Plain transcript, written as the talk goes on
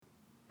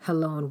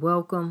Hello and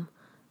welcome.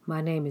 My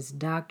name is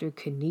Dr.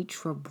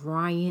 Kenitra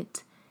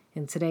Bryant,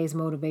 and today's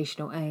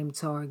motivational aim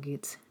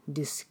targets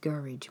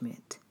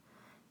discouragement.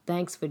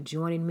 Thanks for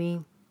joining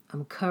me.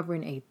 I'm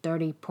covering a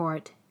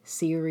 30-part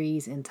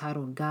series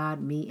entitled God,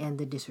 Me, and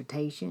the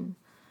Dissertation.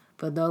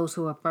 For those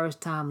who are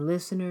first-time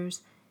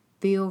listeners,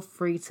 feel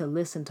free to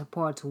listen to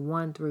parts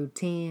 1 through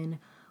 10,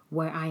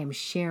 where I am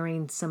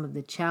sharing some of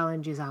the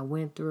challenges I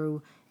went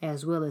through,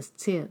 as well as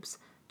tips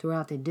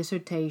throughout the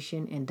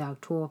dissertation and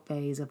doctoral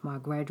phase of my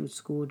graduate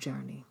school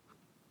journey.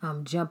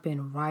 I'm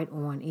jumping right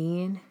on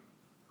in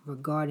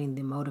regarding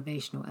the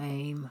motivational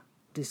aim,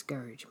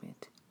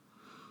 discouragement.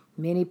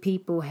 Many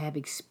people have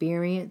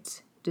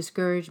experienced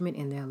discouragement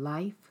in their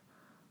life,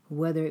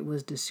 whether it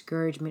was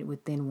discouragement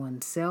within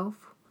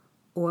oneself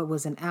or it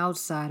was an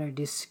outsider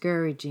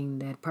discouraging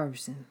that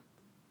person.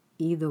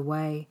 Either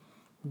way,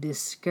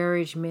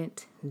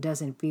 discouragement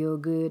doesn't feel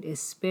good,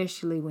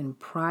 especially when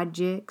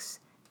projects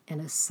and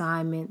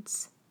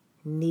assignments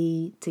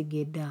need to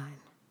get done.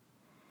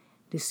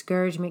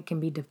 Discouragement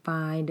can be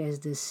defined as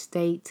the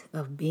state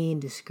of being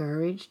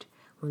discouraged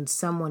when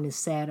someone is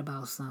sad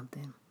about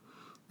something.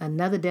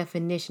 Another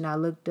definition I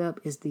looked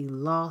up is the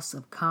loss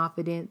of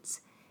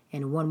confidence,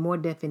 and one more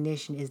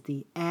definition is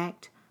the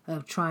act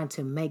of trying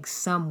to make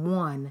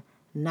someone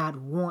not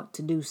want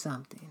to do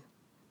something.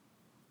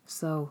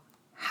 So,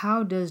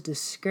 how does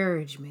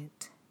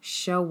discouragement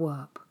show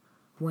up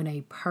when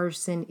a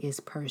person is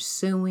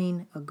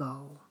pursuing a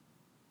goal?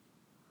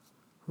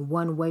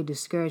 One way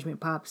discouragement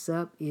pops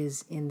up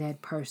is in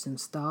that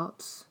person's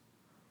thoughts,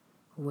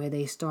 where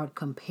they start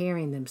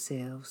comparing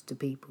themselves to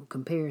people,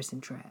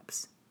 comparison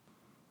traps.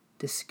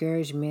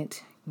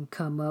 Discouragement can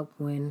come up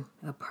when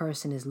a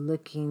person is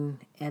looking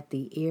at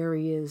the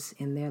areas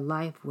in their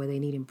life where they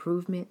need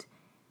improvement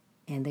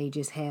and they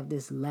just have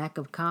this lack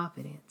of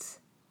confidence.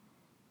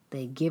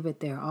 They give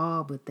it their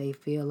all, but they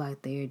feel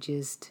like they're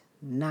just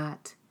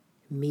not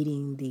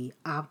meeting the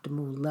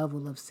optimal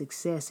level of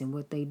success in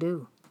what they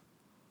do.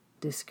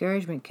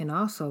 Discouragement can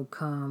also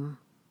come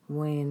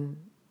when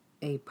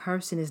a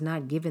person is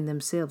not giving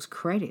themselves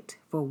credit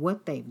for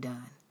what they've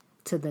done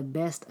to the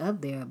best of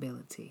their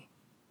ability.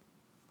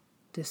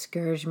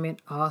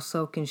 Discouragement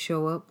also can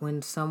show up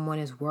when someone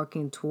is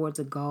working towards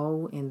a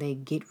goal and they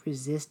get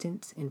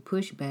resistance and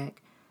pushback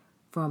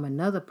from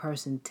another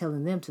person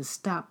telling them to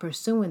stop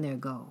pursuing their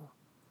goal.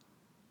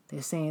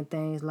 They're saying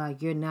things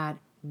like, you're not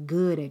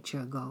good at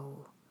your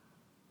goal.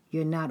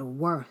 You're not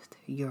worth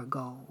your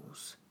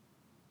goals.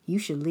 You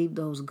should leave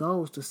those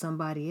goals to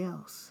somebody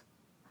else.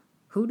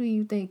 Who do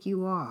you think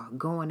you are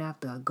going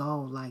after a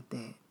goal like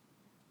that?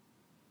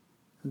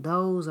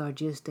 Those are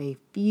just a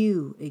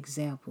few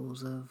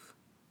examples of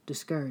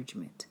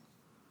discouragement.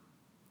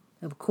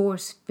 Of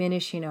course,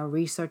 finishing a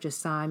research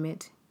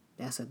assignment,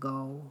 that's a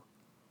goal.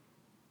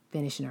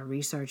 Finishing a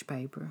research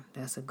paper,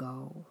 that's a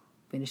goal.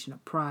 Finishing a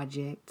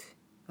project,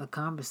 a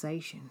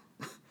conversation,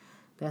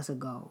 that's a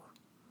goal.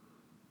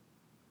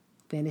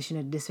 Finishing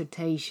a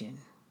dissertation,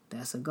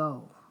 that's a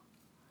goal.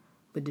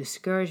 But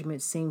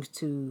discouragement seems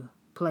to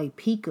play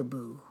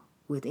peekaboo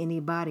with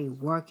anybody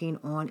working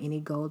on any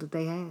goal that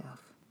they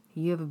have.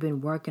 You ever been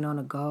working on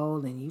a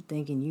goal and you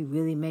thinking you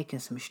really making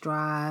some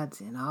strides,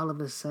 and all of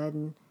a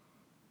sudden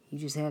you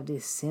just have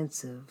this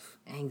sense of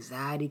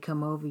anxiety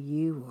come over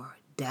you or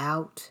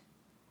doubt?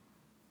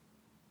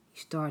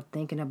 You start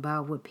thinking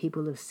about what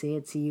people have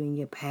said to you in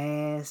your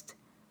past,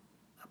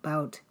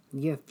 about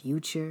your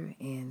future,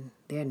 and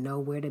they're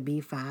nowhere to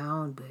be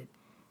found, but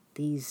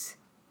these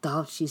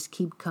thoughts just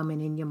keep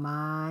coming in your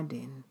mind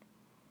and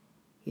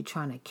you're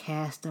trying to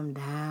cast them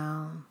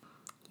down.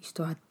 You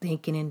start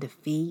thinking in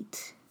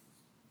defeat.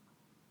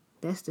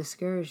 That's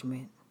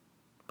discouragement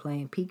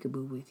playing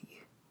peekaboo with you.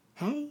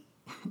 Hey,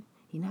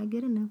 you're not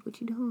good enough.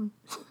 What you doing?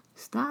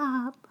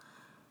 Stop.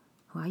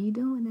 Why are you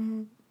doing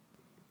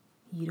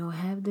that? You don't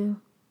have the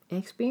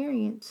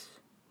experience.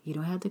 You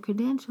don't have the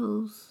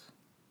credentials.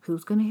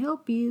 Who's going to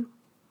help you?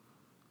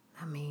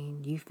 I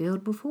mean, you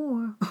failed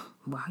before.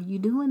 Why are you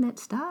doing that?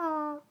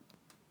 Stop.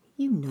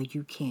 You know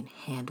you can't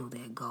handle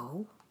that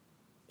goal.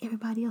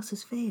 Everybody else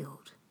has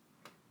failed.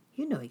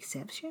 You're no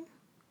exception.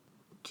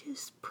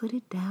 Just put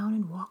it down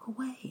and walk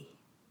away.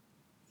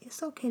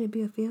 It's okay to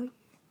be a failure.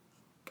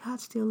 God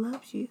still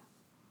loves you.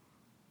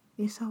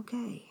 It's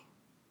okay.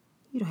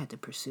 You don't have to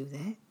pursue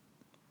that.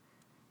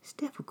 It's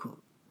difficult.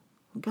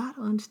 God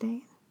will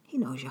understand. He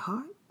knows your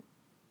heart.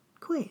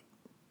 Quit.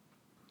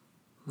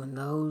 When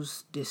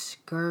those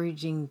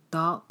discouraging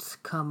thoughts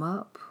come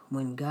up,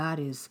 when God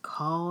has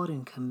called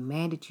and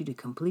commanded you to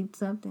complete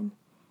something,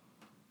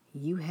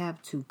 you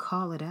have to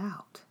call it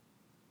out.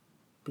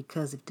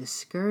 Because if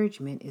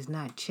discouragement is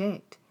not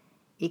checked,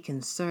 it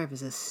can serve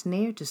as a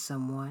snare to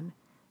someone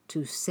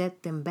to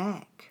set them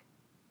back.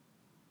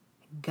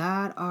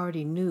 God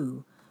already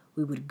knew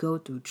we would go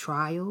through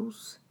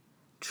trials,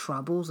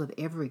 troubles of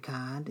every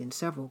kind and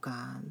several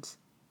kinds,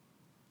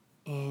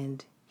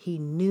 and He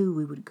knew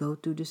we would go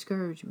through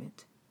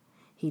discouragement.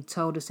 He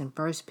told us in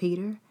 1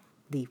 Peter,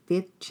 the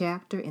 5th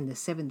chapter in the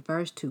 7th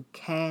verse, to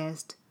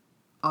cast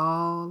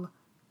all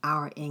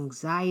our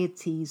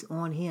anxieties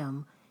on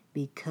him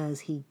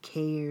because he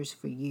cares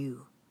for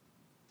you.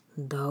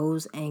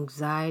 Those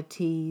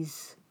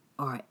anxieties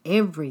are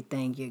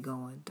everything you're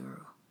going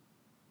through.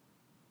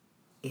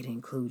 It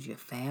includes your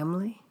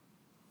family,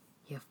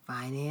 your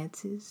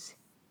finances,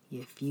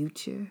 your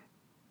future,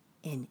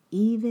 and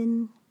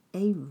even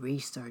a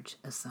research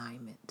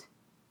assignment.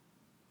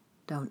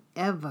 Don't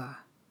ever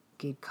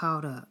get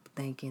caught up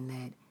thinking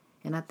that,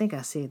 and I think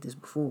I said this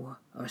before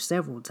or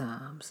several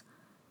times,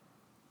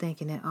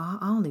 thinking that, oh,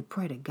 I only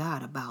pray to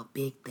God about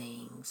big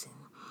things and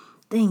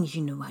things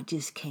I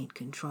just can't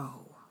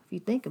control. If you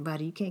think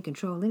about it, you can't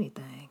control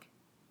anything.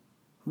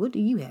 What do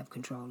you have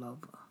control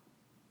over?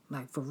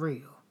 Like for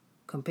real,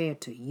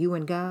 compared to you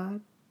and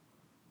God?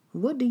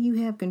 What do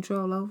you have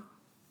control over?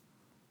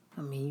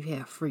 I mean, you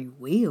have free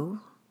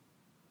will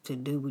to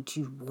do what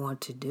you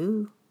want to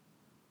do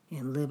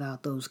and live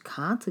out those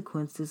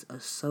consequences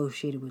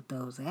associated with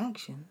those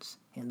actions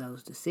and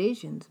those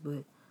decisions.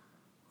 But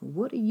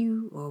what are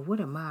you or what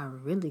am I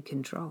really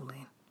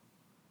controlling?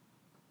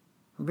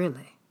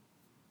 Really?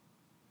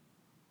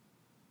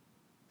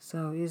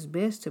 So it's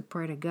best to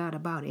pray to God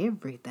about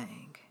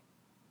everything.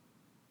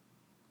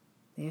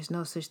 There's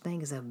no such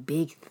thing as a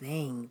big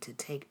thing to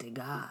take to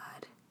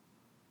God.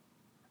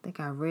 I think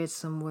I read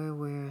somewhere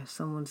where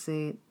someone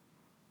said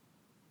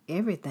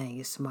everything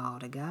is small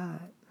to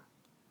God.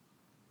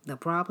 The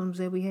problems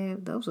that we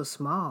have, those are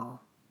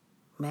small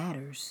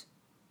matters.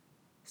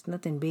 It's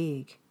nothing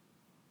big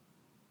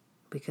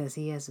because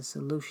he has a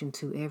solution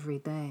to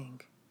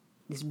everything.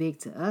 It's big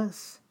to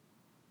us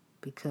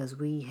because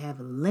we have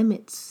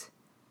limits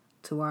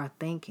to our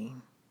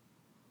thinking.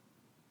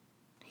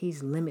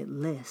 He's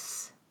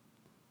limitless.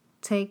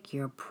 Take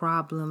your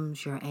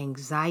problems, your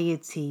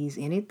anxieties,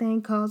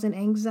 anything causing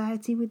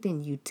anxiety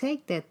within you,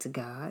 take that to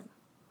God.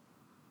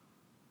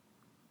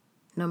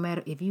 No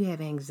matter if you have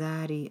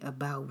anxiety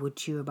about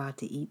what you're about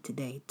to eat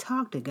today,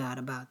 talk to God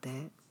about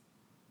that.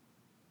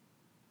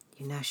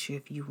 You're not sure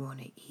if you want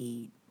to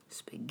eat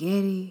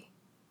spaghetti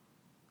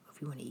or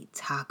if you want to eat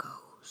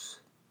tacos.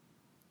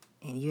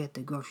 And you're at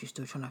the grocery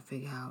store trying to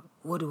figure out,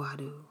 what do I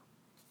do?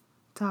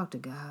 Talk to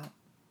God.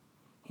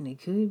 And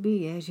it could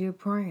be as you're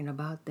praying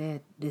about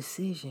that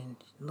decision,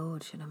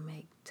 Lord, should I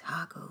make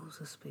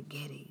tacos or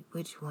spaghetti?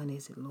 Which one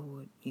is it,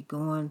 Lord? You're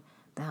going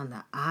down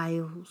the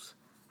aisles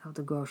of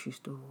the grocery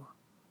store.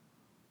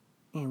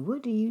 And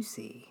what do you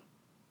see?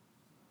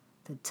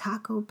 The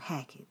taco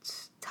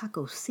packets,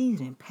 taco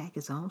seasoning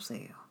packets on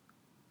sale.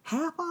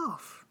 Half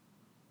off.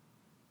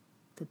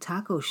 The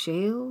taco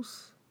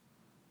shells,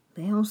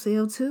 they on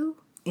sale too.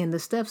 And the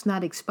stuff's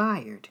not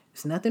expired.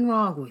 There's nothing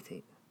wrong with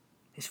it.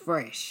 It's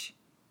fresh.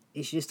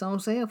 It's just on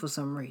sale for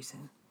some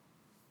reason.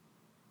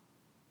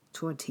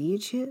 Tortilla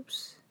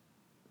chips,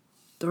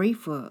 3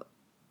 for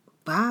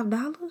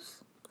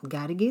 $5.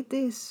 Gotta get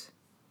this.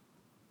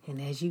 And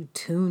as you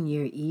tune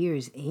your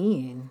ears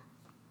in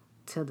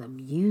to the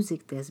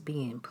music that's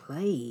being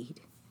played,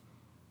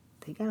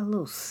 they got a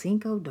little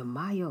Cinco de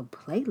Mayo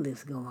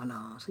playlist going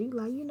on. So you're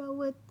like, you know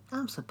what?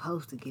 I'm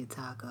supposed to get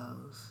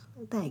tacos.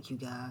 Thank you,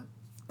 God.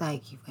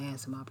 Thank you for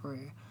answering my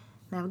prayer.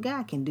 Now, if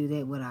God can do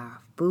that with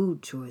our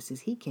food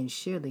choices, he can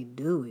surely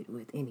do it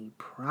with any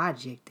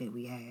project that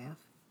we have.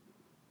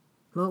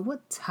 Lord,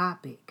 what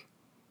topic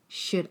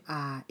should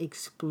I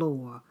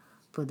explore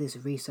for this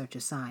research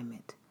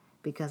assignment?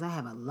 Because I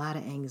have a lot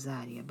of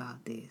anxiety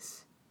about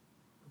this.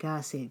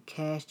 God said,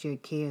 cast your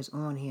cares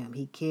on him.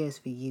 He cares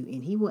for you,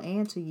 and he will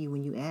answer you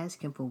when you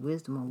ask him for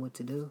wisdom on what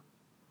to do.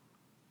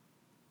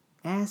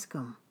 Ask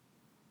him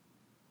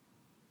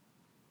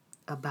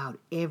about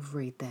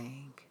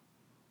everything,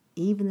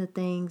 even the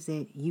things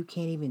that you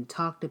can't even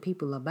talk to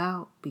people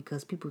about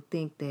because people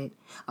think that,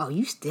 oh,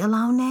 you still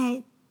on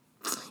that?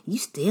 You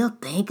still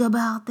think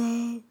about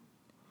that?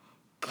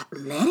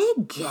 Let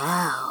it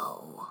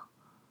go.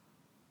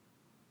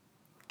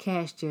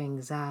 Cast your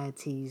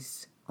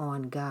anxieties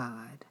on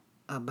God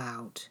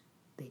about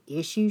the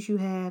issues you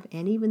have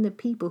and even the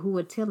people who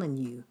are telling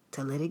you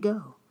to let it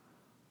go.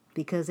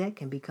 Because that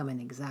can become an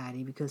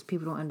anxiety because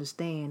people don't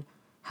understand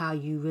how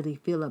you really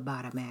feel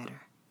about a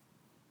matter.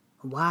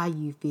 Why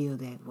you feel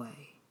that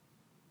way.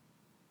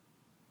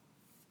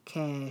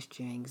 Cast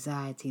your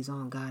anxieties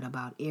on God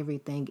about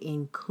everything,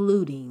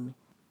 including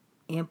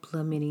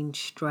implementing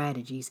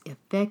strategies,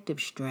 effective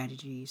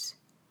strategies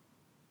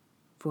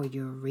for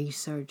your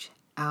research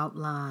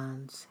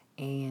outlines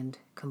and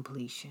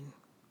completion.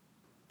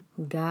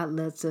 God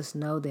lets us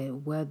know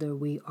that whether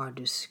we are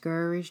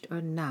discouraged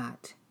or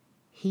not,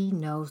 he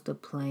knows the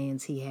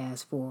plans he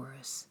has for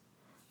us.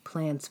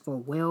 Plans for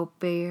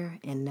welfare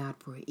and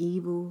not for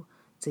evil,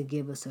 to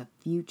give us a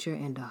future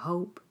and a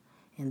hope.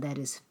 And that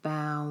is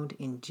found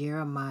in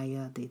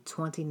Jeremiah, the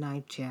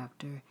 29th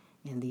chapter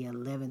and the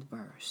 11th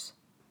verse.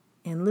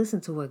 And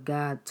listen to what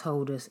God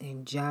told us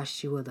in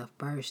Joshua, the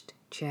 1st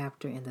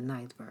chapter and the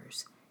 9th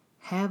verse.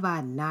 Have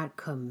I not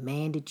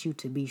commanded you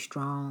to be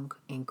strong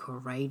and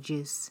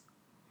courageous?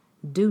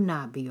 Do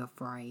not be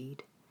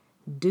afraid.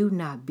 Do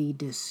not be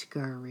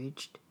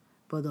discouraged,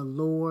 for the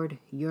Lord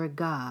your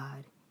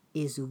God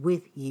is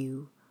with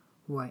you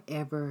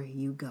wherever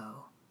you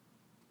go.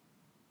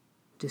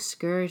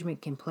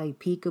 Discouragement can play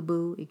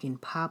peekaboo. It can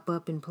pop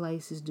up in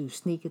places, do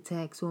sneak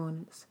attacks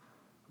on us.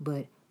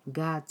 But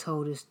God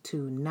told us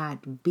to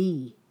not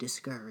be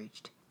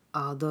discouraged.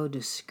 Although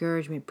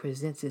discouragement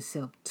presents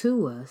itself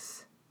to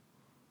us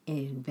and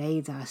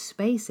invades our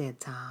space at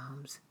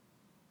times,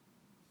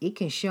 it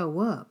can show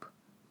up,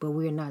 but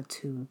we're not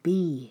to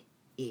be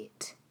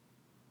it.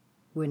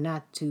 We're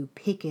not to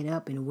pick it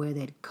up and wear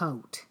that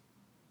coat.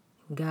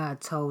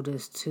 God told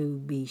us to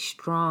be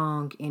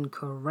strong and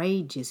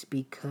courageous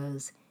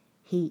because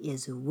He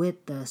is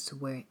with us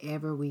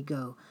wherever we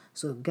go.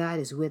 So if God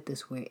is with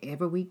us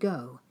wherever we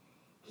go,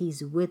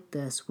 He's with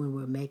us when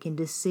we're making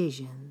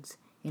decisions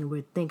and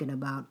we're thinking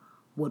about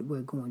what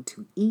we're going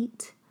to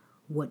eat,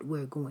 what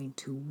we're going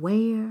to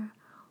wear,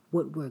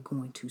 what we're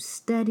going to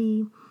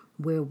study,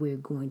 where we're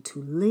going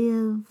to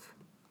live,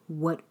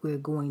 what we're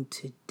going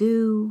to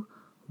do,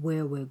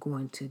 where we're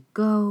going to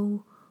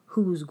go,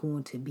 who's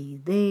going to be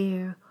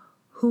there,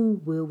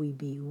 who will we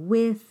be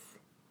with,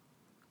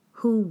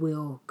 who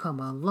will come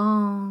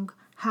along,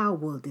 how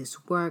will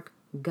this work?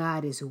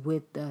 God is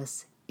with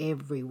us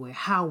everywhere.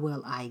 How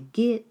will I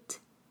get?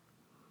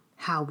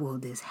 How will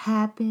this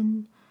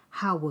happen?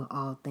 How will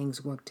all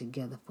things work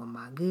together for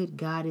my good?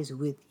 God is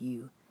with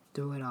you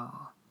through it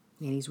all.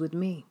 And He's with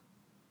me.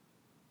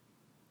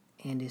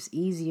 And it's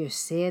easier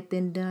said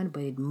than done,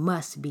 but it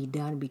must be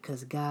done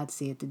because God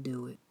said to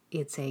do it.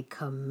 It's a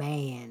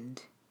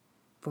command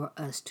for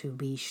us to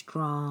be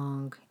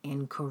strong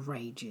and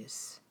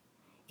courageous.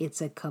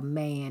 It's a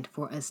command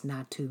for us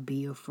not to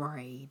be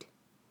afraid.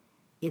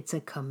 It's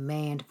a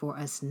command for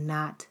us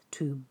not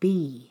to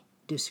be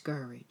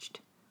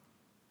discouraged.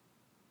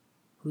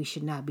 We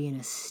should not be in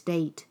a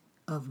state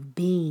of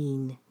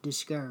being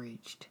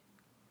discouraged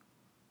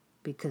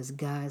because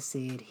God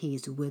said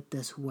He's with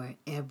us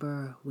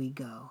wherever we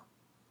go.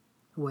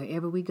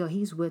 Wherever we go,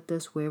 He's with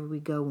us wherever we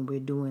go when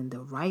we're doing the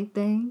right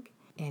thing.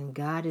 And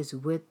God is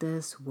with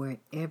us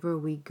wherever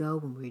we go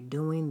when we're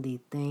doing the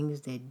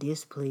things that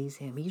displease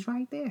Him. He's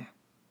right there.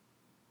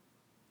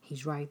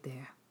 He's right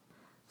there.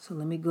 So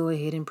let me go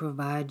ahead and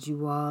provide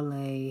you all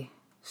a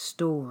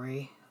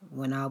story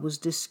when I was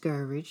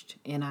discouraged.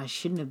 And I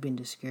shouldn't have been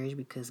discouraged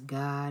because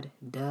God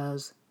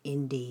does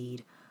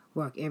indeed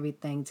work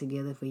everything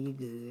together for your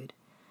good.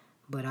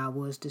 But I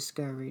was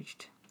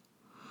discouraged.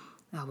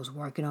 I was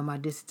working on my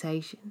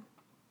dissertation.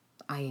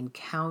 I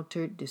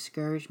encountered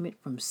discouragement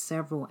from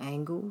several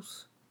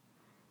angles.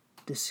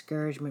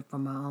 Discouragement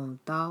from my own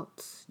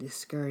thoughts.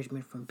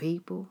 Discouragement from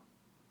people.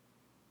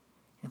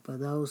 And for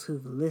those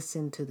who've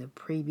listened to the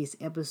previous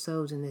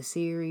episodes in the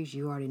series,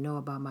 you already know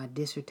about my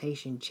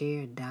dissertation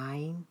chair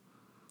dying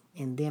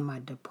and then my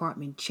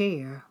department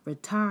chair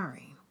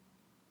retiring.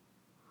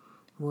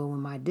 Well,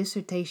 when my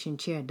dissertation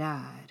chair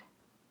died,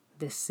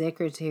 the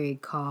secretary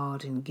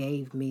called and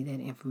gave me that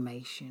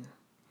information.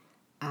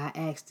 I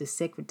asked the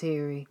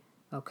secretary,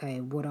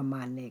 okay, what are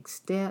my next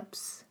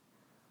steps?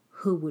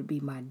 Who would be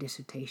my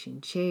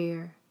dissertation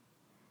chair?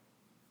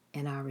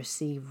 And I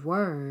received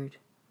word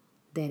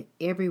that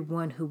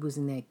everyone who was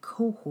in that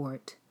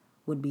cohort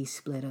would be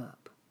split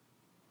up.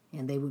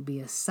 And they would be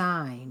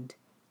assigned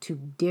to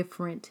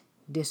different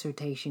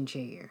dissertation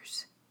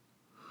chairs.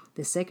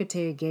 The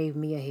secretary gave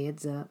me a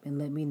heads up and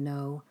let me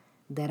know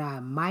that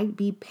I might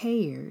be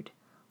paired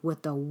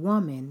with a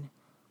woman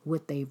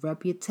with a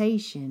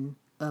reputation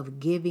of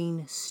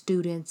giving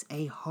students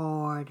a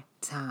hard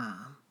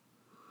time.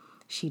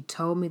 She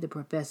told me the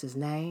professor's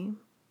name,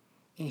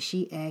 and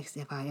she asked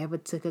if I ever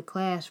took a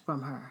class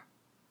from her.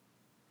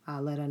 I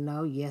let her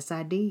know, yes,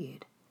 I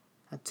did.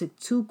 I took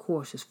 2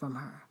 courses from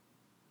her,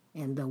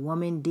 and the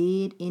woman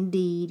did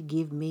indeed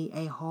give me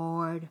a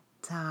hard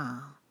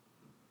time.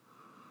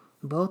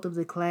 Both of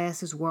the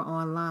classes were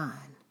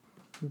online.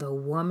 The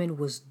woman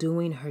was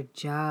doing her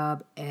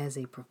job as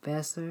a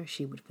professor.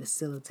 She would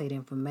facilitate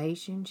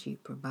information.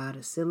 She'd provide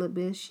a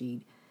syllabus.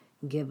 She'd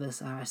give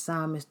us our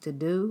assignments to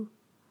do.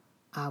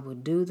 I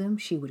would do them.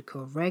 She would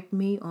correct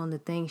me on the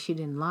things she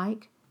didn't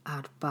like.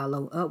 I'd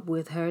follow up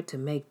with her to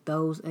make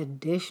those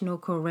additional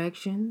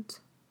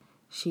corrections.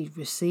 She'd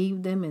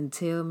receive them and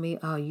tell me,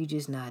 oh, you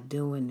just not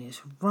doing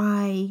this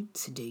right.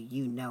 Do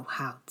you know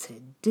how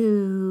to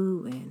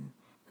do? And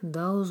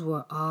those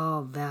were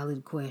all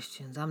valid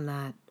questions.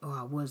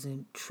 I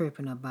wasn't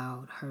tripping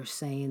about her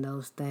saying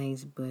those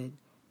things, but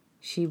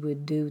she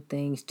would do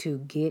things to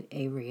get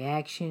a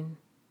reaction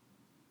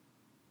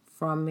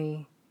from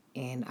me,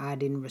 and I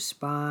didn't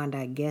respond,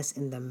 I guess,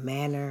 in the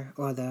manner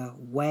or the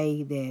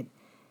way that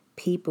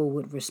people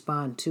would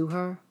respond to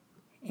her,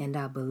 and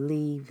I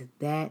believe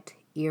that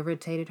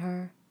irritated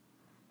her,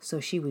 so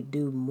she would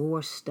do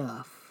more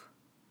stuff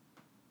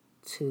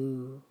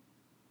to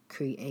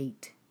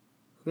create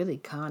really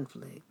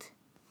conflict.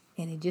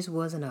 And it just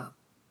wasn't a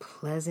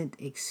pleasant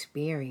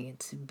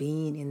experience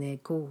being in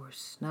that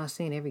course. Not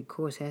saying every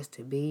course has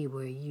to be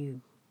where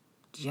you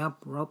jump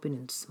roping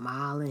and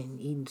smiling and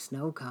eating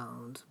snow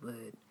cones,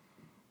 but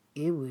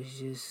it was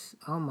just,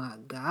 oh my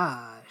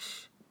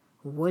gosh,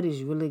 what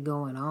is really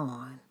going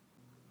on?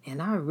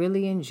 And I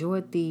really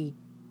enjoyed the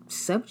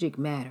subject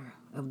matter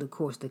of the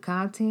course, the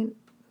content.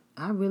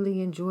 I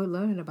really enjoyed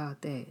learning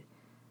about that.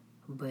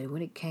 But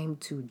when it came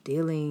to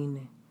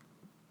dealing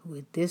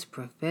with this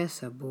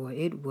professor, boy,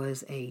 it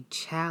was a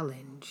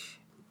challenge.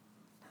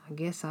 I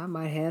guess I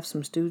might have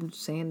some students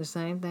saying the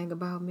same thing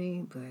about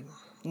me, but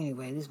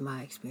anyway, this is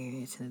my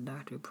experience in the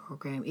doctorate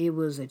program. It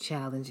was a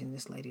challenge in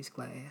this lady's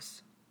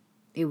class.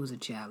 It was a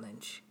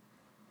challenge.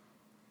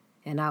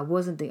 And I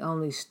wasn't the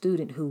only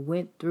student who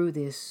went through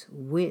this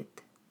with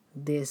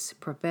this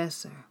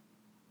professor.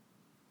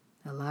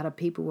 A lot of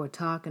people were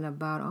talking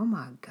about, oh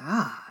my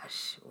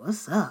gosh,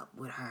 what's up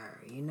with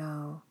her,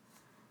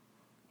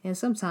 And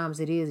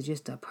sometimes it is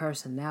just a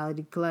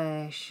personality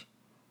clash.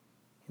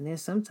 And then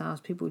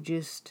sometimes people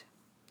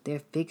they're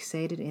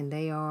fixated and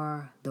they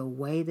are the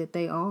way that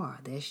they are.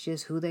 That's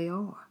just who they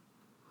are.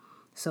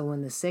 So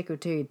when the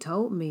secretary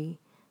told me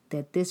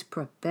that this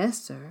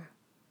professor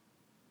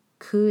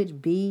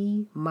could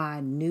be my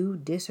new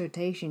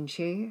dissertation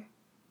chair,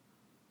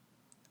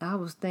 I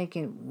was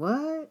thinking,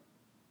 what?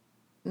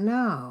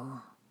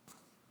 No.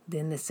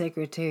 Then the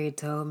secretary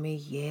told me,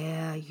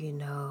 yeah,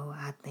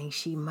 I think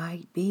she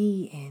might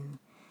be. And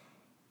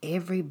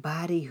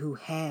everybody who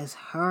has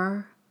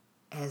her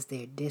as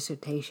their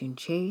dissertation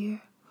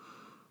chair,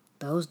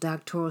 those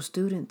doctoral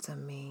students,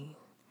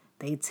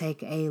 they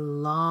take a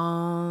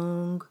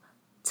long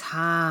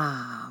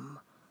time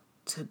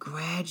to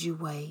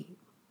graduate.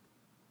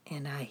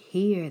 And I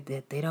hear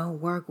that they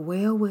don't work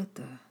well with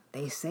her.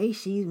 They say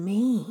she's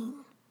mean.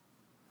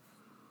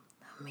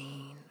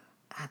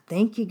 I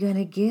think you're going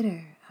to get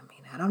her.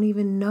 I don't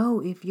even know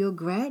if you'll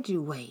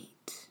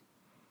graduate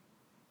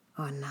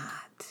or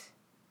not.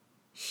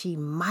 She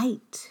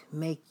might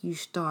make you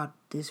start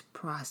this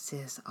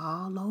process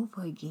all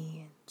over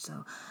again.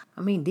 So,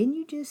 didn't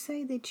you just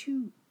say that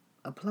you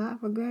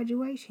applied for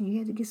graduation? You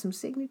had to get some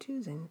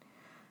signatures and,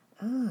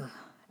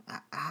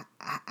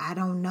 I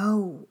don't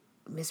know,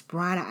 Miss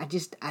Bryant.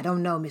 I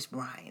don't know, Miss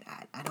Bryant.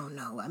 I don't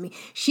know.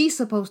 She's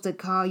supposed to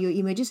call your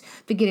email. Just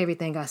forget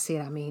everything I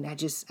said. I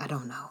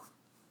don't know.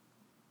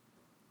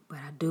 But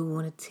I do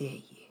want to tell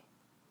you,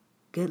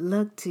 good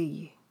luck to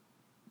you.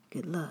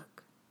 Good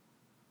luck.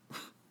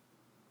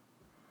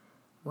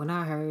 When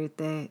I heard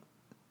that,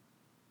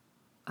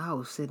 I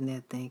was sitting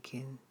there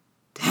thinking,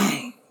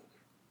 dang,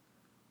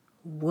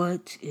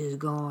 what is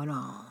going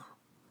on?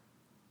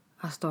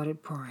 I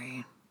started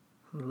praying,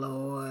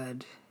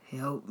 Lord,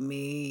 help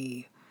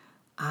me.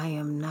 I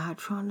am not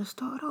trying to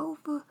start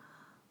over.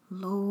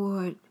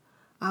 Lord,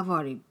 I've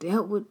already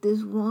dealt with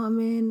this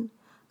woman.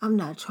 I'm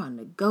not trying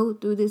to go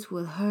through this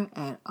with her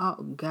at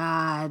all.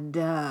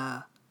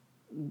 God,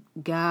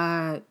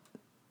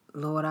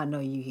 Lord, I know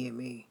you hear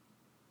me.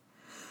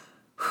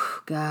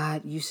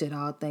 God, you said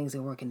all things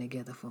are working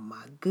together for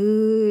my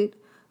good.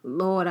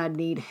 Lord, I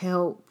need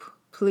help.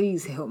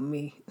 Please help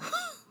me.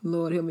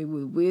 Lord, help me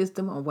with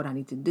wisdom on what I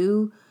need to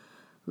do.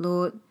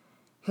 Lord,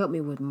 help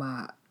me with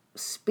my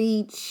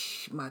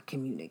speech, my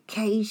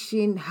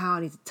communication, how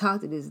I need to talk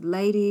to this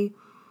lady.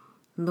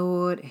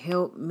 Lord,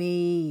 help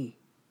me.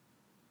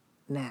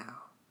 Now,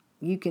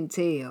 you can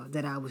tell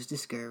that I was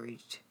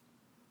discouraged.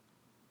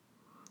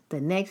 The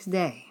next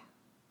day,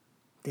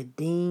 the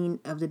dean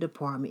of the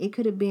department, it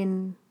could have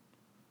been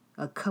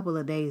a couple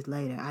of days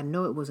later. I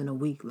know it wasn't a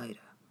week later.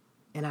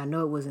 And I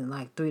know it wasn't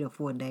like 3 to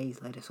 4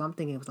 days later. So I'm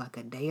thinking it was like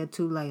a day or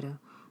two later.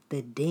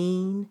 The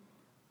dean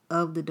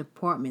of the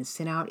department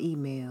sent out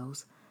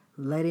emails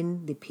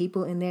letting the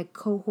people in that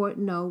cohort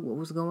know what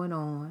was going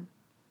on.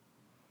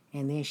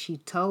 And then she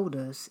told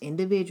us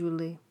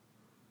individually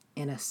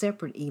in a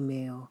separate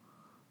email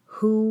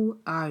who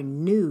our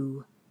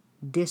new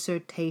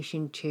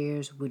dissertation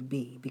chairs would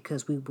be,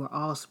 because we were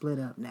all split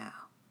up now.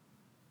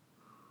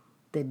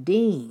 The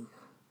dean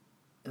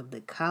of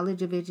the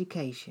College of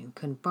Education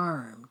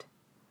confirmed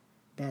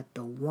that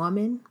the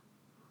woman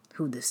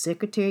who the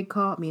secretary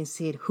called me and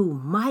said who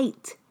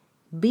might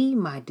be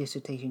my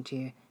dissertation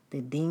chair,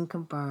 the dean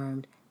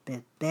confirmed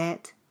that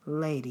that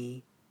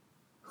lady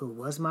who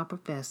was my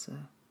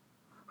professor,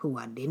 who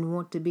I didn't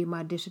want to be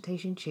my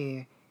dissertation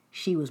chair,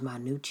 she was my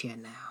new chair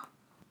now.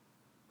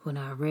 When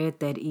I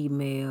read that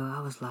email,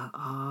 I was like,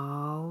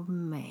 oh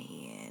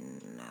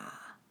man.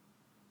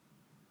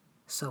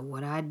 So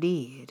what I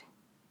did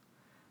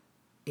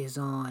is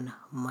on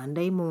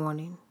Monday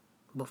morning,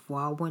 before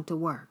I went to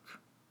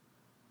work,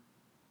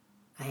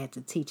 I had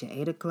to teach an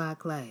 8 o'clock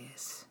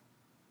class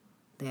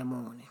that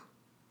morning.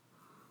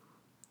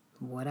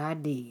 What I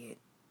did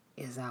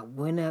is I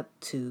went up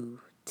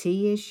to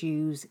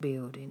TSU's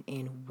building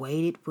and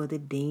waited for the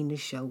dean to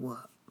show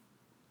up.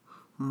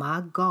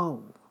 My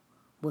goal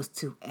was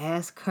to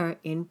ask her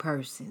in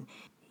person,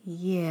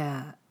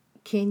 yeah,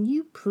 can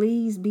you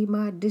please be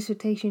my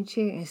dissertation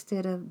chair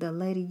instead of the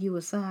lady you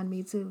assigned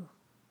me to?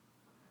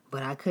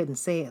 But I couldn't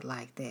say it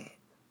like that.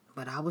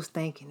 But I was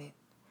thinking it.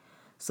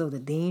 So the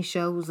dean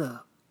shows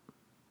up.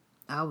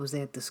 I was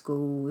at the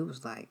school. It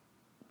was like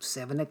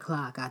 7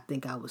 o'clock. I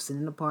think I was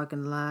sitting in the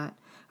parking lot.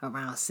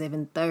 Around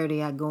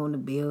 7:30, I go in the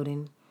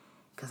building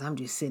because I'm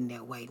just sitting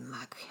there waiting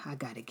like, I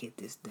got to get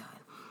this done.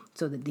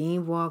 So the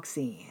dean walks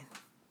in.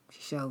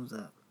 She shows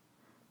up.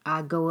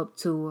 I go up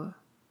to her,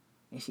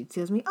 and she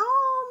tells me,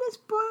 "Oh, Miss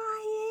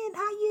Bryant,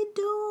 how you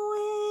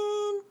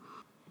doing?"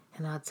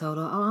 And I told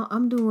her, "Oh,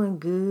 I'm doing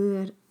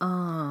good."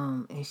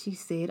 And she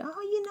said,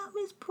 "Oh,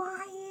 Miss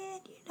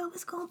Bryant,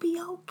 it's gonna be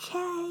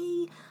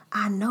okay.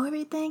 I know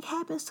everything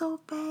happened so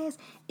fast.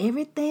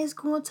 Everything's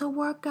going to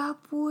work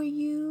out for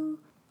you."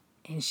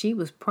 And she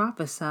was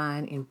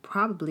prophesying and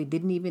probably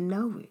didn't even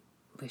know it.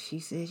 But she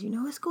says,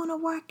 "It's going to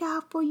work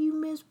out for you,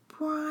 Miss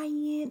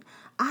Bryant.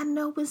 I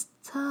know it's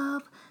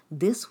tough.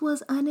 This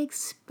was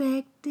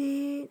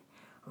unexpected.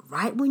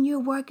 Right when you're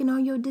working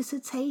on your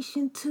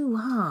dissertation too,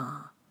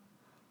 huh?"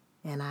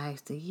 And I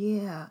asked her,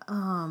 "Yeah,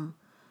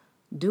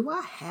 do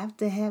I have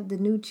to have the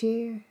new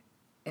chair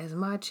as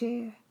my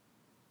chair?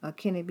 Or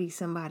can it be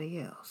somebody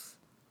else?"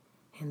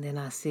 And then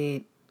I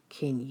said,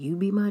 "Can you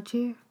be my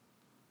chair?"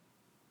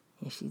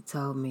 And she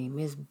told me,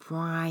 "Miss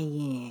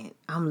Bryant,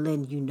 I'm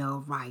letting you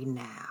know right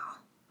now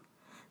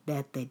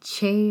that the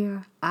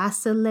chair I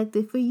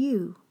selected for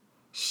you,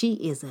 she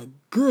is a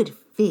good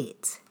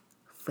fit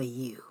for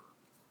you."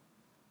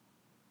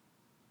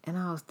 And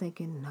I was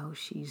thinking, no,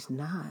 she's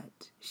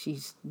not.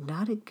 She's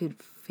not a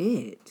good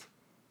fit.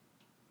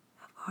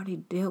 I've already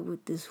dealt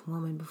with this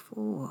woman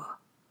before.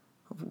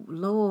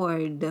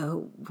 Lord,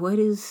 what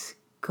is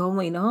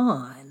going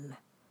on?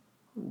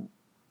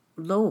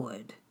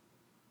 Lord,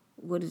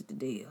 what is the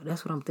deal?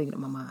 That's what I'm thinking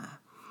in my mind.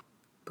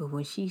 But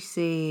when she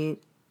said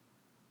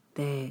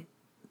that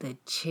the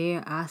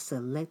chair I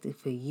selected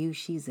for you,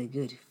 she's a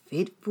good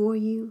fit for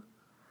you,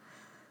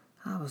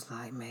 I was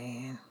like,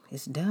 man,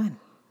 it's done.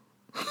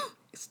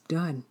 It's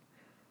done.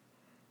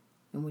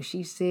 And when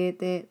she said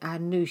that, I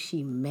knew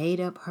she made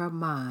up her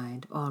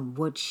mind on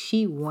what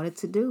she wanted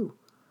to do.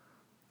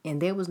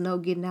 And there was no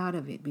getting out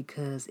of it,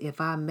 because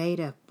if I made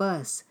a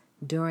fuss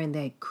during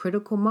that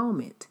critical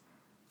moment,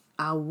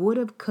 I would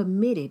have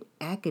committed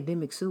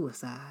academic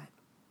suicide.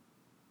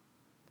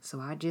 So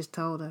I just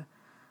told her,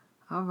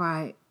 "All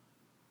right."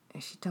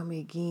 And she told me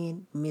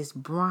again, "Miss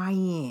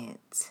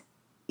Bryant,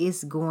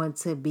 it's going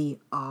to be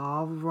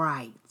all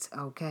right.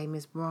 Okay,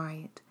 Miss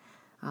Bryant?"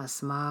 I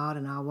smiled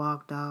and I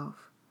walked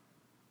off,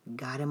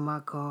 got in my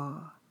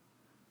car.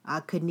 I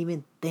couldn't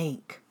even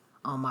think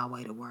on my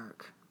way to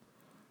work.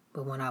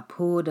 But when I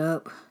pulled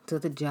up to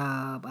the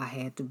job, I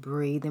had to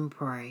breathe and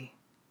pray.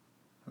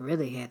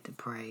 Really had to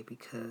pray,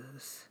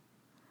 because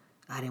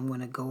I didn't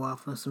want to go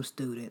off on some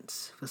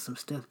students for some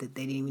stuff that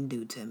they didn't even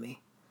do to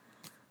me.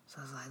 So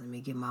I was like, let me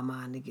get my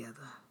mind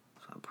together.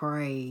 So I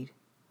prayed.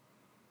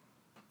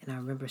 And I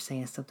remember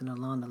saying something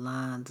along the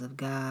lines of,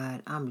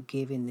 "God, I'm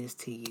giving this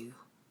to you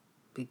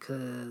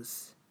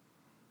because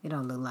it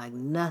don't look like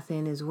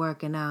nothing is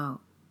working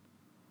out.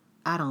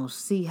 I don't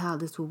see how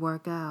this will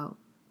work out.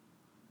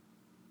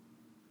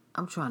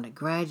 I'm trying to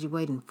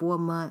graduate in 4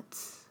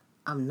 months.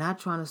 I'm not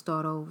trying to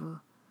start over.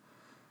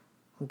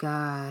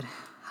 God,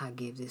 I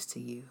give this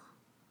to you."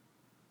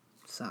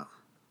 So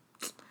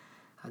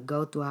I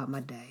go throughout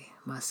my day.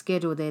 My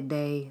schedule that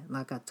day,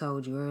 like I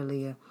told you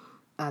earlier,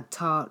 I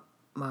taught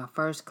my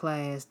first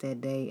class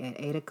that day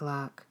at 8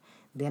 o'clock.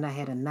 Then I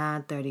had a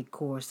 9:30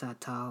 course I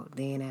taught.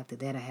 Then after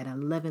that, I had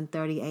an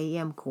 11:30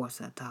 a.m.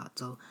 course I taught.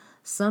 So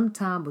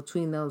sometime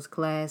between those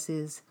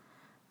classes,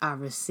 I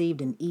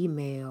received an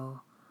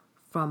email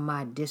from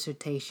my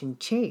dissertation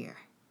chair,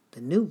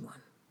 the new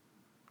one,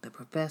 the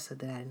professor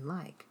that I didn't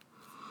like.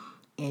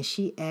 And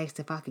she asked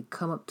if I could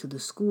come up to the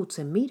school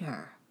to meet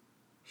her.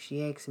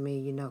 She asked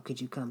me,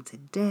 "Could you come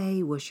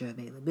today? What's your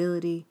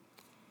availability?"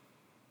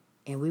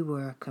 And we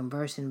were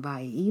conversing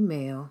via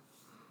email.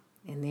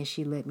 And then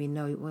she let me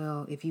know,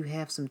 "Well, if you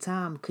have some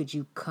time, could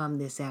you come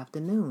this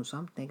afternoon?" So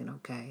I'm thinking,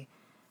 okay,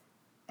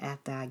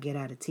 after I get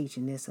out of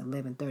teaching this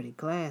 11:30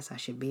 class, I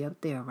should be up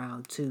there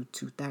around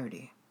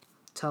 2:30.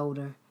 Told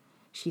her.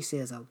 She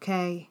says,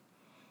 okay.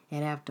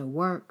 And after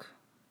work,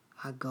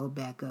 I go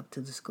back up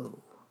to the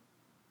school.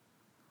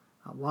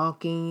 I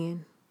walk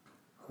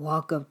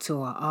up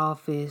to her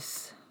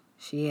office.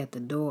 She had the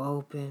door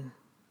open.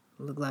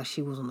 Looked like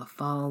she was on the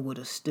phone with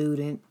a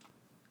student,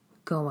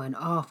 going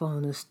off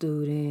on the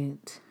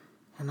student.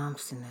 And I'm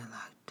sitting there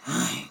like,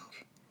 dang.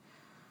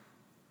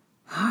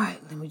 All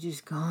right, let me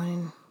just go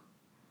and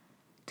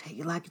take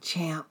it like a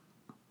champ.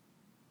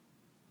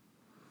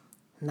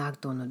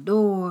 Knocked on the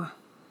door.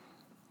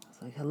 I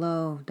was like,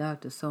 "Hello,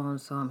 Dr.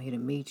 So-and-so, I'm here to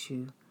meet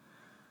you.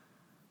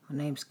 My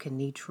name's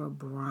Kenitra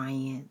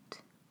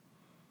Bryant."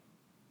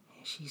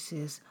 And she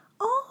says,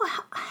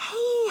 "Oh,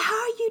 hey, how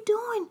are you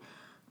doing?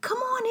 Come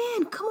on in.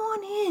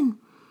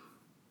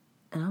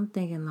 And I'm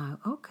thinking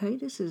like, okay,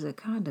 this is a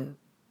kind of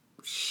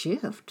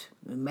shift,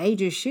 a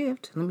major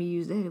shift. Let me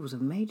use that. It was a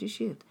major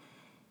shift.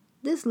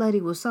 This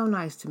lady was so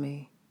nice to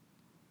me.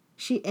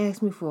 She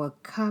asked me for a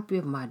copy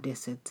of my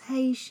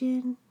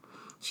dissertation.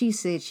 She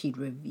said she'd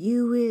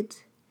review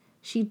it.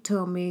 She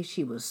told me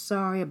she was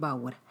sorry about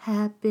what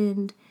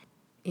happened.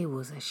 It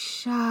was a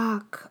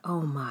shock.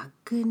 Oh my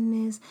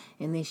goodness.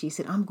 And then she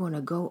said, "I'm going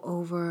to go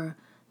over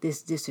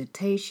this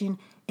dissertation.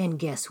 And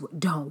guess what?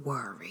 Don't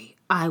worry.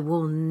 I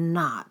will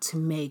not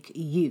make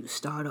you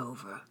start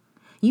over.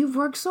 You've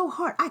worked so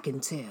hard, I can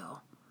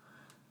tell.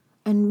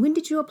 And when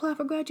did you apply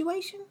for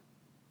graduation?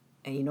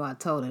 And I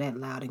told her that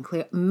loud and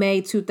clear. May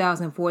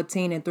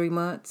 2014 in 3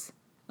 months.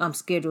 I'm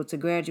scheduled to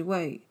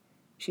graduate.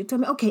 She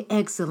told me, okay,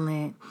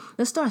 excellent.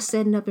 Let's start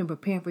setting up and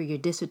preparing for your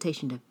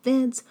dissertation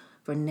defense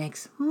for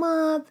next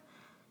month.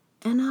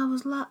 And I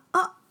was like,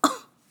 oh,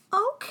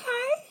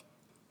 okay.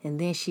 And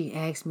then she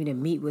asked me to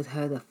meet with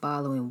her the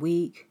following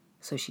week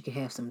so she could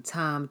have some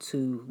time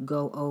to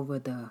go over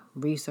the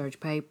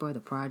research paper, the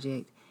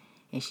project.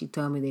 And she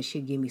told me that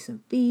she'd give me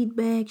some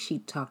feedback. She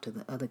talked to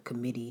the other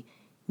committee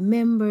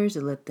members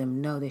to let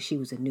them know that she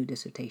was a new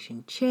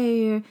dissertation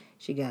chair.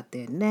 She got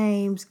their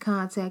names,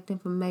 contact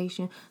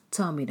information,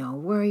 told me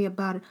don't worry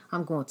about it.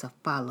 I'm going to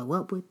follow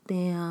up with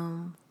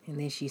them. And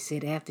then she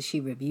said after she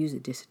reviews the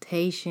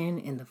dissertation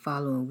in the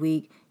following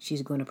week,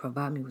 she's going to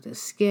provide me with a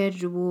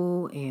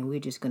schedule and we're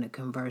just going to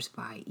converse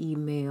via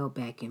email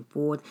back and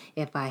forth.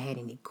 If I had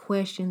any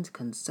questions,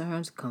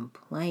 concerns,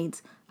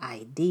 complaints,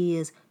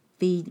 ideas,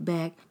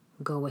 feedback,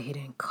 go ahead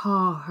and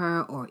call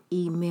her or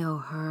email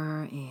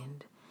her,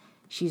 and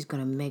she's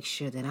going to make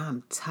sure that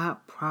I'm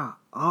top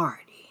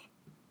priority.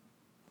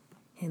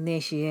 And then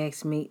she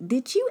asked me,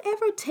 did you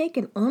ever take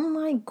an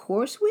online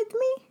course with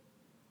me?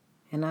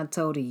 And I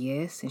told her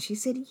yes. And she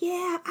said,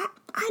 yeah,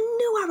 I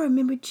knew I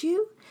remembered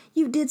you.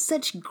 You did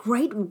such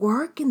great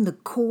work in the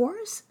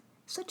course.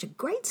 Such a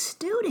great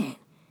student.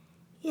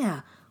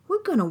 Yeah,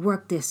 we're going to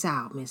work this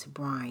out, Miss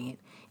Bryant.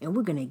 And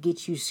we're going to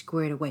get you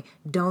squared away.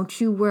 Don't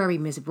you worry,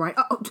 Miss Bryant.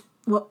 Oh,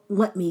 well,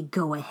 let me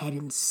go ahead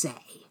and say,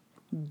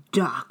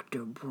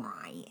 Dr.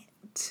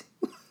 Bryant.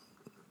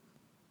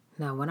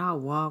 Now, when I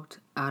walked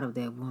out of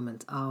that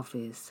woman's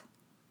office,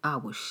 I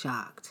was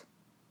shocked.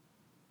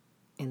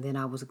 And then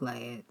I was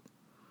glad.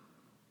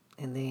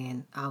 And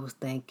then I was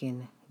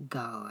thanking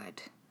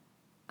God.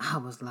 I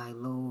was like,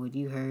 Lord,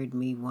 you heard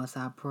me once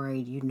I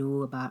prayed. You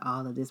knew about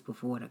all of this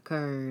before it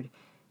occurred.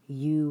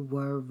 You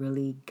were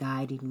really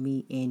guiding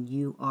me and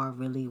you are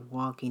really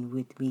walking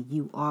with me.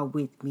 You are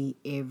with me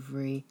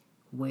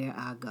everywhere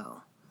I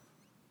go.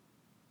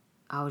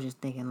 I was just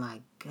thinking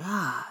like,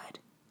 God,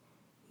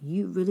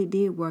 you really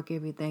did work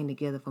everything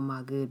together for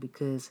my good,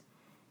 because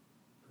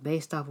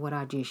based off what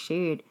I just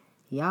shared,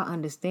 y'all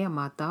understand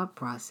my thought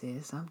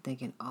process. I'm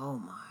thinking, oh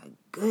my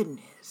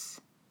goodness.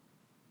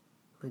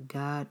 But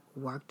God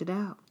worked it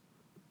out.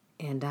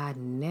 And I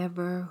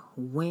never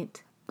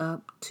went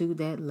up to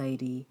that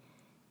lady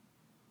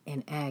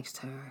and asked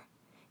her,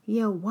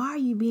 yo, why are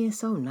you being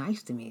so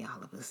nice to me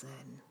all of a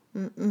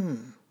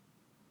sudden?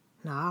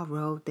 No, I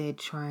rode that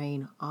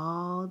train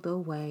all the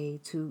way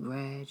to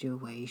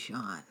graduation.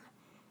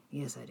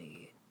 Yes, I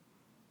did.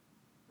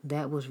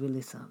 That was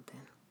really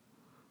something.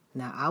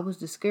 Now, I was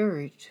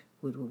discouraged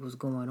with what was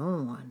going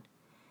on,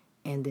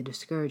 and the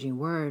discouraging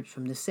words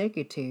from the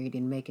secretary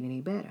didn't make it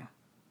any better.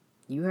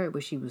 You heard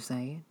what she was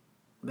saying,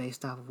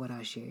 based off of what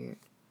I shared.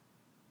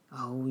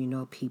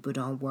 Oh, people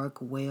don't work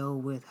well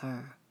with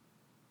her.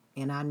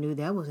 And I knew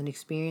that was an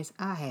experience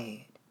I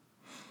had.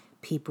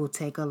 People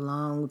take a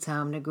long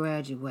time to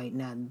graduate.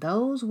 Now,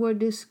 those were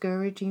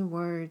discouraging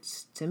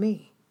words to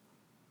me.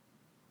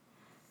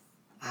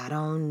 I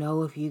don't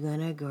know if you're going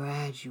to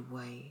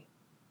graduate.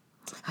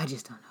 I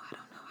just don't know. I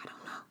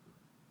don't know.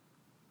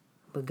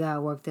 But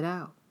God worked it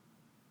out.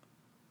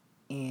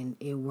 And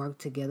it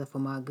worked together for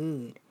my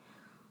good.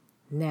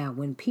 Now,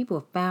 when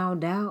people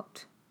found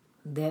out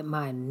that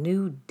my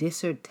new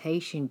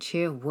dissertation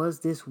chair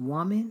was this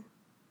woman,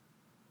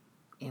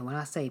 and when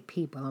I say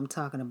people, I'm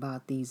talking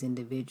about these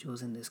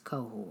individuals in this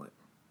cohort,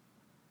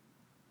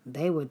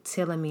 they were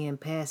telling me in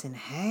passing,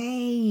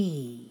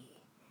 hey,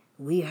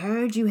 we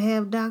heard you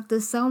have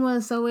Dr.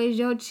 So-and-so as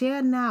your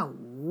chair now.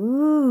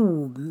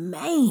 Ooh,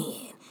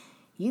 man,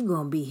 you're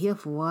going to be here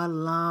for a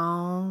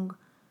long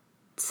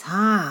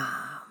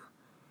time.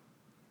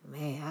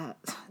 Man,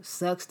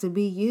 sucks to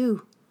be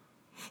you.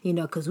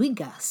 Because we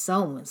got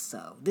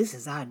so-and-so. This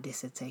is our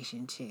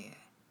dissertation chair.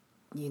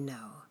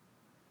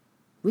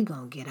 We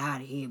going to get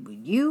out of here. But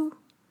you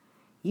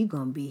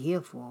going to be here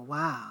for a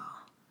while.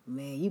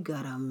 Man, you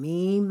got a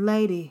mean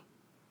lady.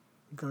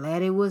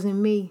 Glad it wasn't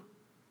me.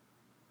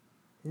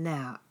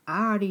 Now,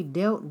 I already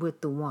dealt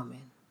with the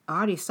woman. I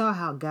already saw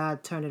how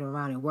God turned it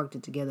around and worked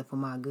it together for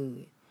my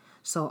good.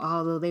 So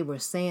although they were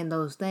saying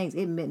those things,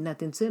 it meant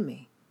nothing to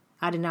me.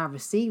 I did not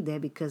receive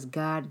that because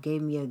God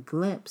gave me a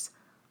glimpse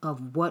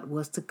of what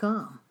was to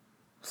come.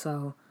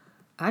 So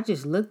I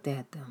just looked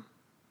at them.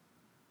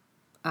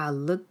 I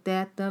looked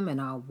at them and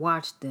I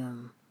watched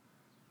them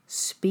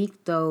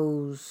speak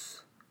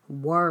those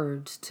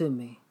words to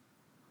me.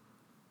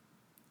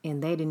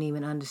 And they didn't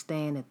even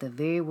understand that the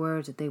very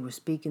words that they were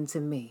speaking to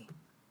me.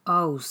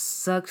 Oh,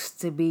 sucks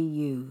to be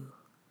you.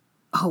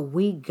 Oh,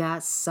 we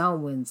got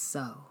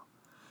so-and-so.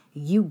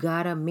 You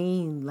got a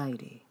mean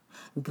lady.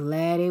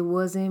 Glad it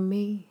wasn't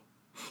me.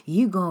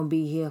 You gonna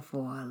be here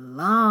for a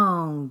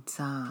long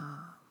time.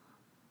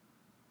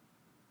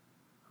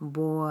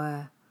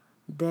 Boy,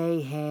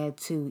 they had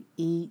to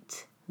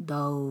eat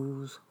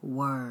those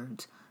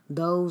words.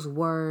 those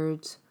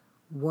words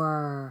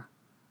were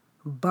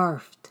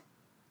birthed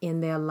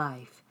in their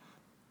life.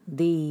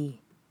 The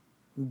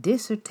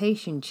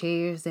dissertation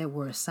chairs that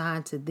were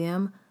assigned to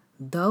them,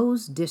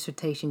 those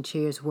dissertation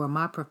chairs were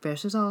my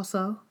professors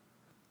also.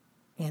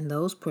 And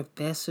those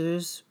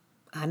professors,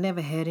 I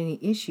never had any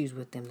issues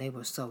with them. They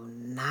were so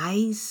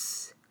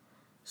nice,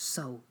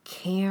 so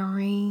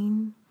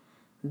caring.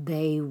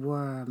 They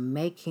were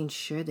making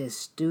sure that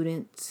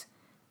students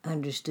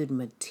understood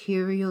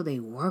material. They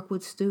worked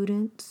with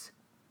students.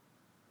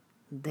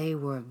 They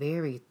were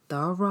very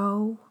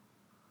thorough.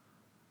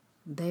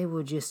 They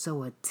were just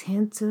so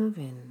attentive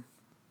and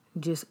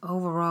just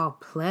overall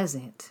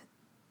pleasant.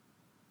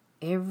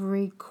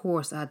 Every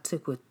course I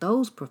took with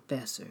those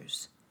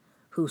professors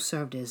who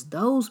served as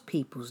those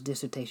people's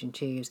dissertation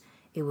chairs,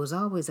 it was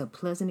always a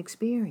pleasant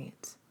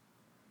experience.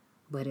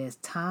 But as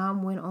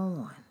time went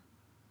on,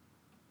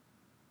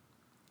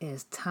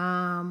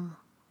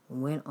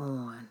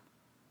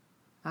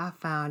 I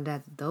found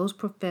out that those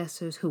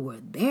professors who were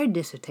their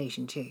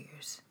dissertation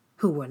chairs,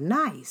 who were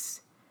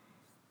nice,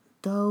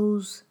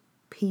 those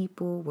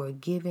people were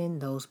giving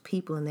those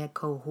people in that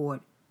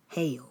cohort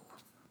hell.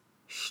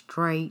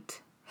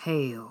 Straight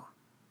hell.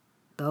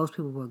 Those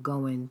people were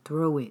going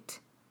through it.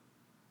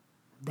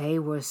 They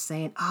were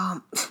saying,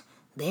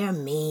 they're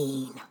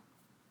mean.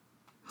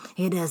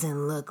 It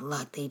doesn't look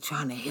like they're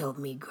trying to help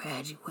me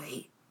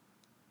graduate.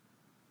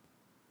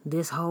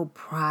 This whole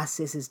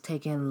process is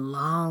taking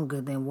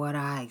longer than what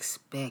I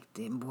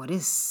expected. Boy,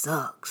 this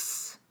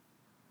sucks.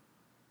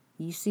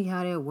 You see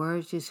how their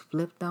words just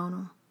flipped on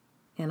them?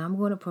 And I'm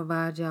going to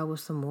provide y'all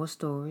with some more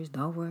stories,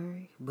 don't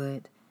worry.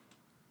 But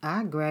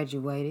I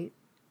graduated,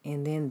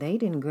 and then they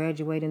didn't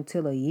graduate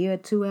until a year or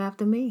two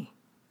after me.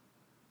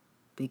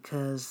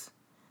 Because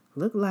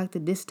looked like the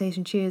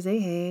dissertation chairs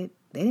they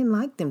didn't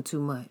like them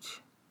too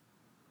much.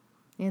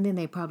 And then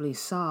they probably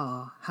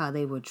saw how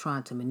they were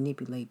trying to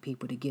manipulate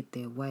people to get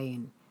their way,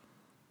 and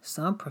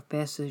some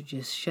professors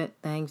just shut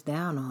things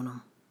down on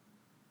them.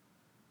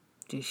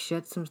 Just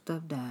shut some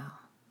stuff down.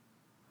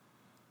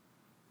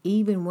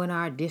 Even when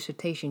our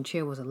dissertation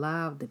chair was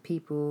alive, the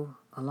people,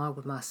 along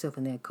with myself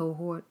in that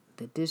cohort,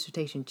 the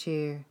dissertation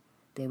chair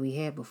that we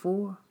had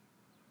before,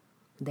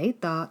 they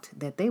thought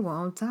that they were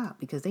on top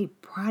because they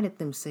prided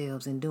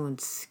themselves in doing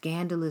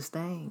scandalous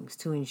things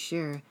to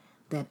ensure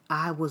that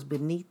I was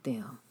beneath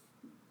them.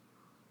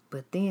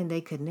 But then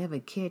they could never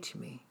catch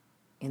me,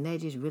 and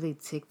that just really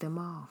ticked them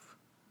off.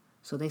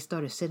 So they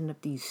started setting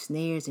up these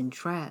snares and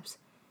traps,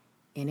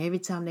 and every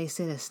time they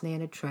set a snare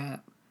and a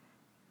trap,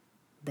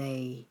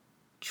 they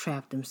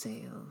trapped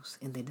themselves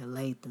and they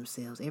delayed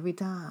themselves every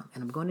time.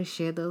 And I'm going to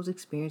share those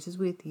experiences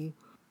with you.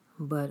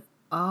 But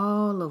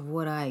all of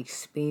what I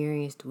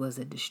experienced was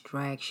a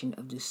distraction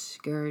of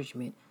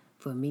discouragement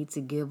for me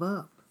to give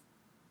up,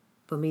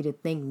 for me to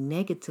think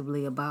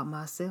negatively about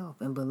myself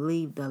and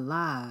believe the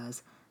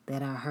lies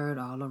that I heard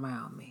all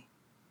around me.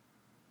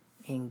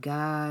 And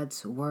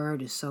God's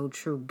word is so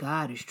true.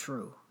 God is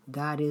true.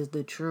 God is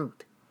the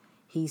truth.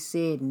 He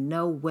said,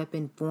 no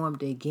weapon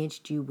formed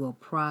against you will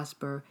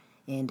prosper,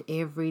 and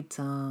every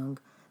tongue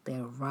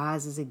that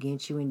rises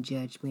against you in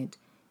judgment,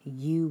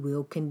 you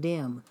will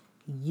condemn.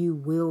 You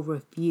will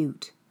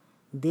refute.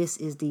 This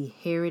is the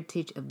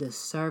heritage of the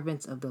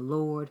servants of the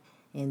Lord,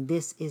 and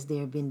this is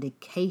their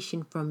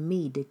vindication from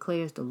me,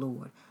 declares the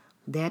Lord.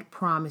 That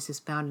promise is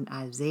found in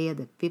Isaiah,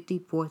 the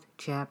 54th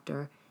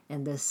chapter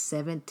and the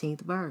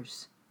 17th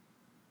verse.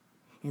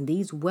 And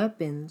these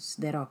weapons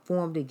that are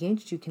formed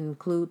against you can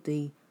include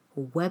the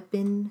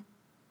weapon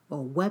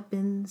or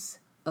weapons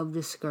of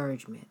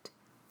discouragement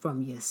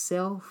from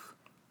yourself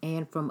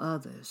and from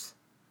others.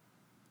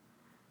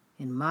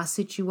 In my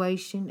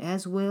situation,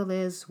 as well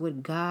as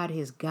what God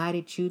has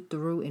guided you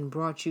through and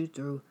brought you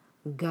through,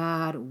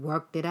 God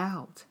worked it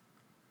out.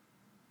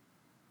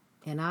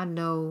 And I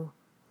know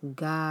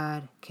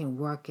God can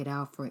work it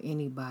out for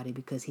anybody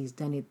because He's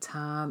done it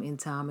time and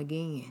time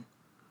again.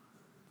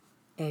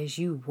 As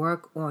you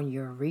work on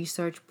your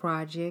research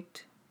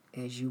project,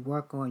 as you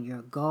work on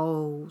your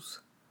goals,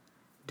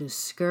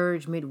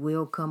 discouragement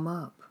will come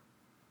up.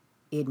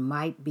 It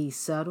might be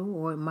subtle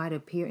or it might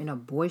appear in a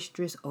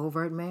boisterous,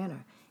 overt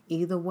manner.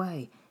 Either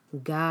way,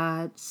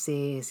 God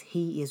says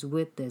He is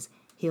with us.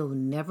 He'll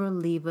never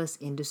leave us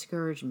in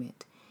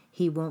discouragement.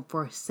 He won't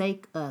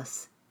forsake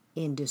us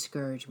in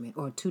discouragement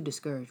or to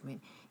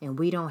discouragement. And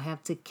we don't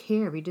have to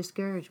carry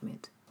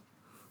discouragement.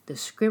 The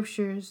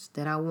scriptures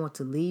that I want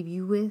to leave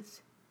you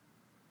with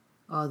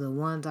are the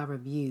ones I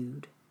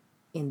reviewed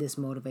in this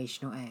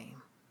motivational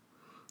aim.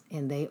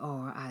 And they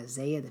are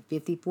Isaiah, the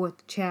 54th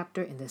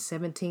chapter and the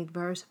 17th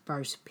verse,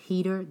 1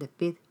 Peter, the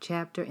 5th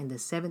chapter and the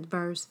 7th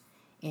verse,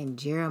 and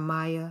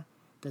Jeremiah,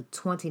 the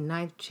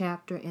 29th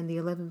chapter and the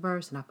 11th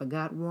verse. And I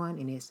forgot one,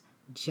 and it's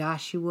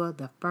Joshua,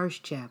 the 1st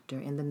chapter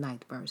and the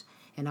 9th verse.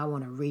 And I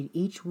want to read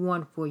each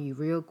one for you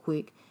real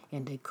quick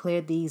and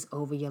declare these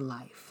over your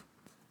life.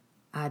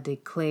 I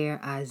declare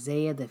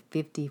Isaiah, the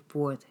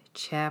 54th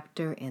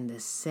chapter and the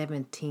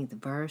 17th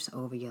verse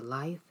over your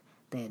life,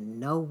 that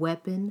no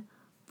weapon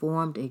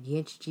formed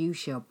against you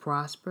shall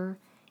prosper,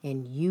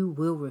 and you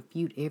will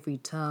refute every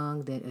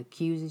tongue that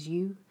accuses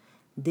you.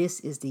 This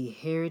is the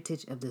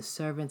heritage of the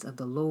servants of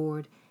the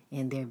Lord,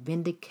 and their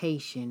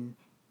vindication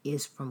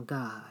is from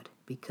God,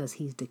 because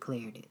he's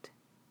declared it.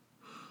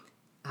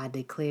 I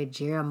declare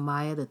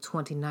Jeremiah, the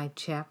 29th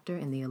chapter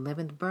and the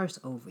 11th verse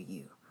over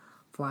you.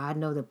 For I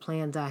know the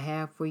plans I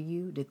have for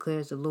you,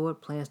 declares the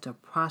Lord, plans to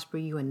prosper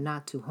you and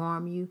not to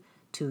harm you,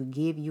 to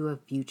give you a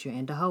future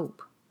and a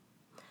hope.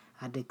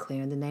 I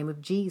declare in the name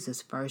of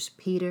Jesus, 1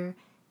 Peter,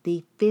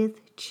 the 5th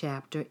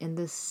chapter and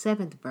the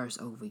 7th verse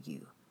over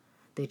you,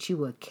 that you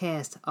will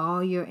cast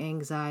all your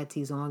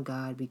anxieties on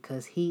God,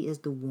 because he is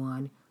the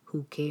one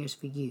who cares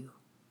for you.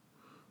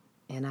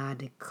 And I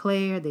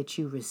declare that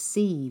you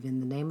receive in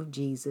the name of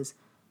Jesus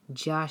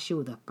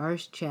Joshua, the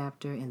 1st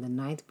chapter and the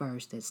 9th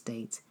verse, that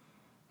states,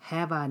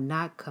 have I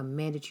not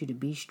commanded you to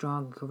be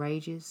strong and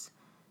courageous?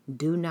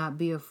 Do not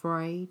be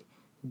afraid.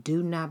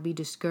 Do not be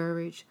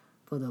discouraged,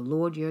 for the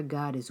Lord your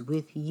God is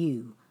with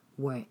you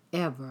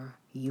wherever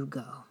you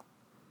go.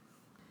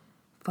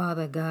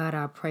 Father God,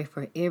 I pray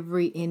for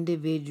every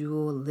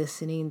individual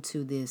listening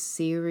to this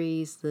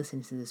series,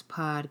 listening to this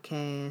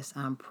podcast.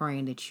 I'm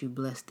praying that you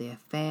bless their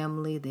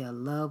family, their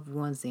loved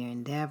ones, their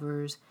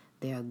endeavors,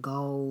 their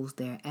goals,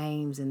 their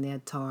aims, and their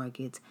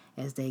targets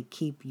as they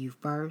keep you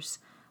first.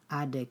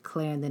 I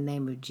declare in the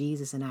name of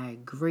Jesus, and I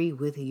agree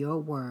with your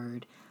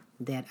word,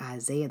 that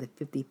Isaiah, the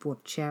 54th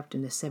chapter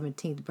and the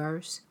 17th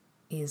verse,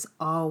 is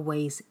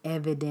always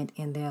evident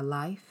in their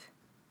life.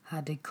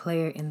 I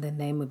declare in the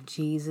name of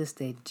Jesus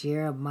that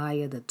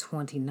Jeremiah, the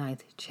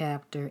 29th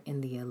chapter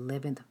and the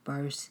 11th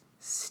verse,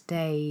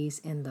 stays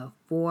in the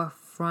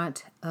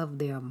forefront of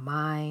their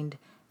mind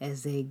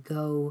as they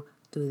go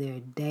through their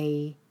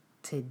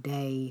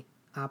day-to-day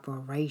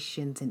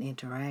operations and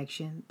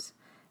interactions.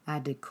 I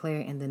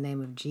declare in the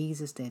name of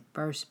Jesus that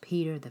 1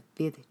 Peter, the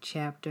 5th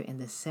chapter and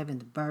the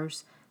 7th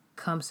verse,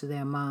 comes to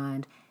their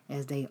mind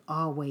as they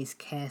always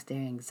cast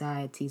their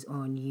anxieties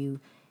on you,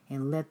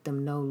 and let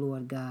them know,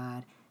 Lord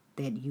God,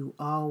 that you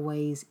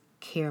always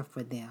care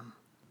for them.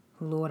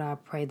 Lord, I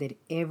pray that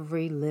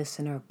every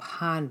listener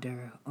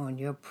ponder on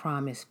your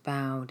promise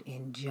found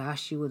in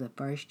Joshua, the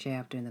 1st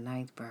chapter and the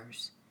 9th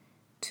verse,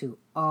 to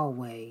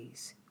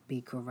always be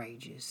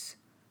courageous,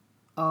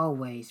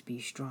 always be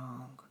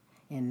strong,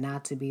 and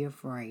not to be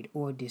afraid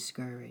or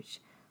discouraged.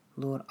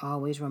 Lord,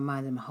 always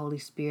remind them. Holy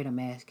Spirit, I'm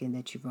asking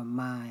that you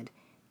remind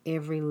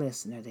every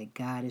listener that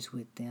God is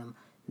with them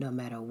no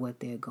matter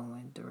what they're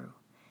going through.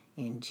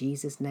 In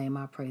Jesus' name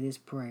I pray this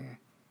prayer.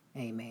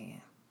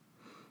 Amen.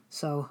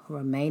 So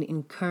remain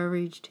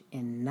encouraged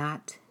and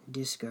not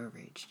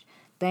discouraged.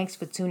 Thanks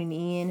for tuning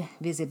in.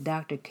 Visit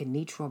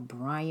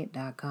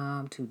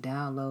drkenitrabryant.com to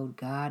download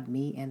God,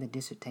 Me, and the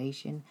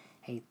Dissertation,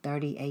 a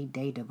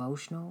 38-day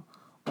devotional.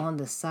 On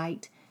the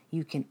site,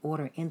 you can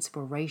order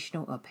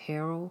inspirational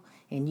apparel,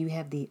 and you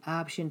have the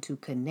option to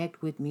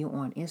connect with me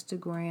on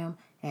Instagram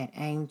at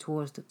Aim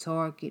Towards the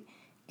Target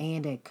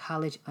and at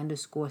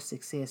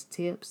college_success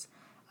tips.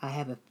 I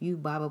have a few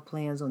Bible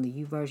plans on the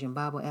YouVersion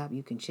Bible app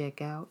you can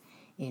check out.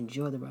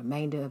 Enjoy the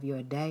remainder of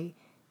your day.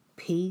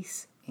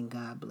 Peace and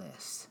God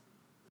bless.